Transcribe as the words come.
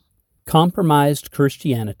Compromised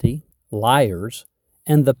Christianity, Liars,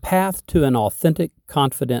 and the Path to an Authentic,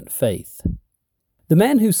 Confident Faith. The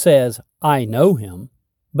man who says, "I know him,"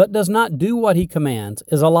 but does not do what he commands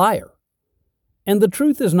is a liar, and the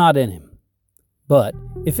truth is not in him. But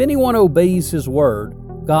if anyone obeys his word,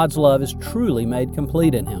 God's love is truly made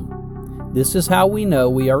complete in him. This is how we know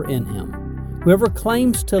we are in him. Whoever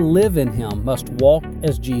claims to live in him must walk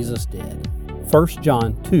as Jesus did. 1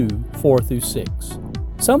 John 2, 4-6.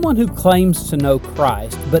 Someone who claims to know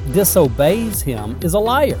Christ but disobeys him is a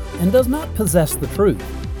liar and does not possess the truth.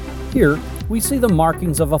 Here, we see the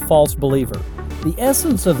markings of a false believer. The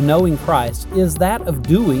essence of knowing Christ is that of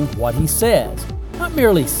doing what he says, not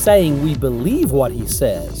merely saying we believe what he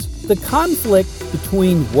says. The conflict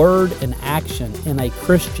between word and action in a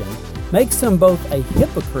Christian makes him both a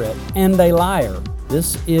hypocrite and a liar.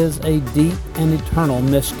 This is a deep and eternal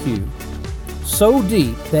miscue. So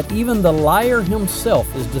deep that even the liar himself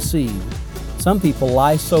is deceived. Some people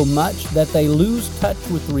lie so much that they lose touch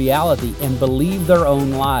with reality and believe their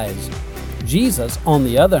own lies. Jesus, on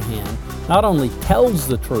the other hand, not only tells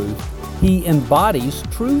the truth, he embodies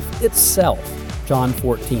truth itself. John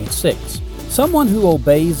 14:6. Someone who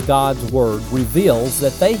obeys God's word reveals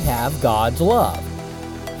that they have God's love.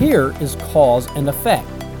 Here is cause and effect.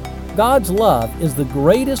 God's love is the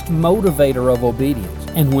greatest motivator of obedience,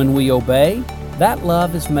 and when we obey, that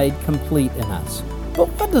love is made complete in us. But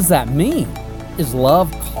what does that mean? Is love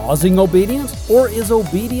causing obedience, or is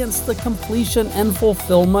obedience the completion and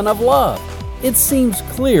fulfillment of love? It seems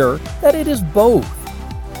clear that it is both.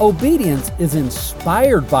 Obedience is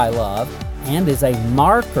inspired by love and is a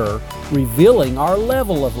marker revealing our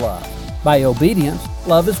level of love. By obedience,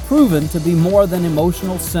 love is proven to be more than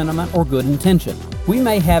emotional sentiment or good intention. We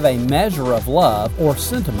may have a measure of love or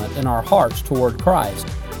sentiment in our hearts toward Christ,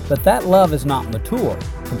 but that love is not mature,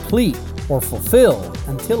 complete, or fulfilled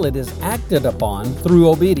until it is acted upon through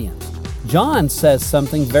obedience. John says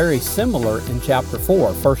something very similar in chapter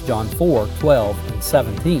 4, 1 John 4, 12 and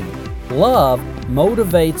 17. Love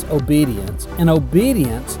motivates obedience, and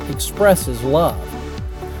obedience expresses love.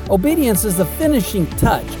 Obedience is the finishing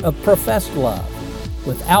touch of professed love.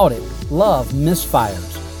 Without it, love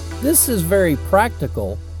misfires. This is very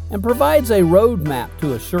practical and provides a roadmap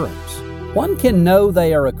to assurance. One can know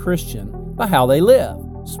they are a Christian by how they live,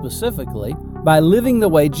 specifically by living the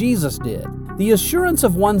way Jesus did. The assurance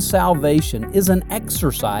of one's salvation is an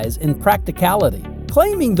exercise in practicality.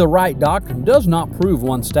 Claiming the right doctrine does not prove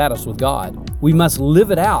one's status with God. We must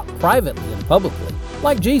live it out privately and publicly,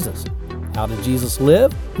 like Jesus. How did Jesus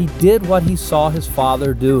live? He did what he saw his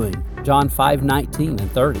Father doing. John 5:19 and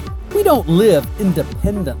 30. We don't live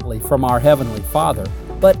independently from our Heavenly Father,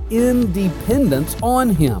 but in dependence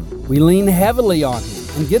on him. We lean heavily on him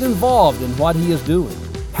and get involved in what he is doing.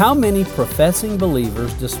 How many professing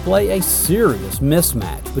believers display a serious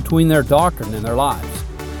mismatch between their doctrine and their lives?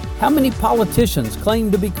 How many politicians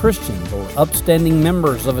claim to be Christians or upstanding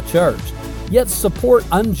members of a church, yet support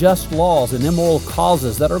unjust laws and immoral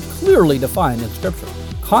causes that are clearly defined in Scripture?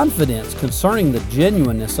 Confidence concerning the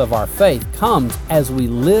genuineness of our faith comes as we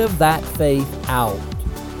live that faith out.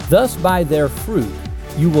 Thus, by their fruit,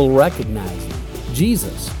 you will recognize them.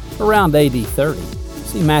 Jesus, around AD 30.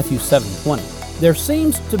 See Matthew 7:20. There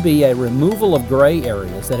seems to be a removal of gray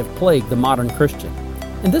areas that have plagued the modern Christian,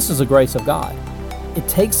 and this is the grace of God. It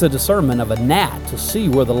takes the discernment of a gnat to see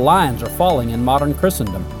where the lines are falling in modern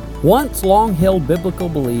Christendom. Once long-held biblical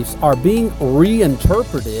beliefs are being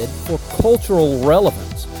reinterpreted for cultural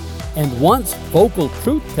relevance, and once vocal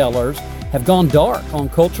truth-tellers have gone dark on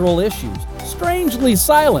cultural issues, strangely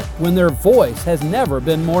silent when their voice has never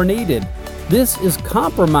been more needed. This is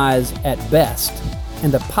compromise at best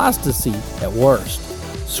and apostasy at worst.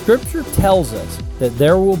 Scripture tells us that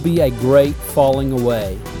there will be a great falling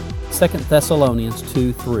away. 2 Thessalonians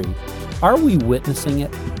 2:3. Are we witnessing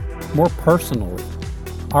it? More personally,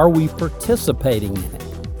 are we participating in it?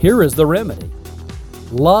 Here is the remedy.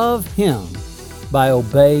 Love him by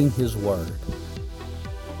obeying his word.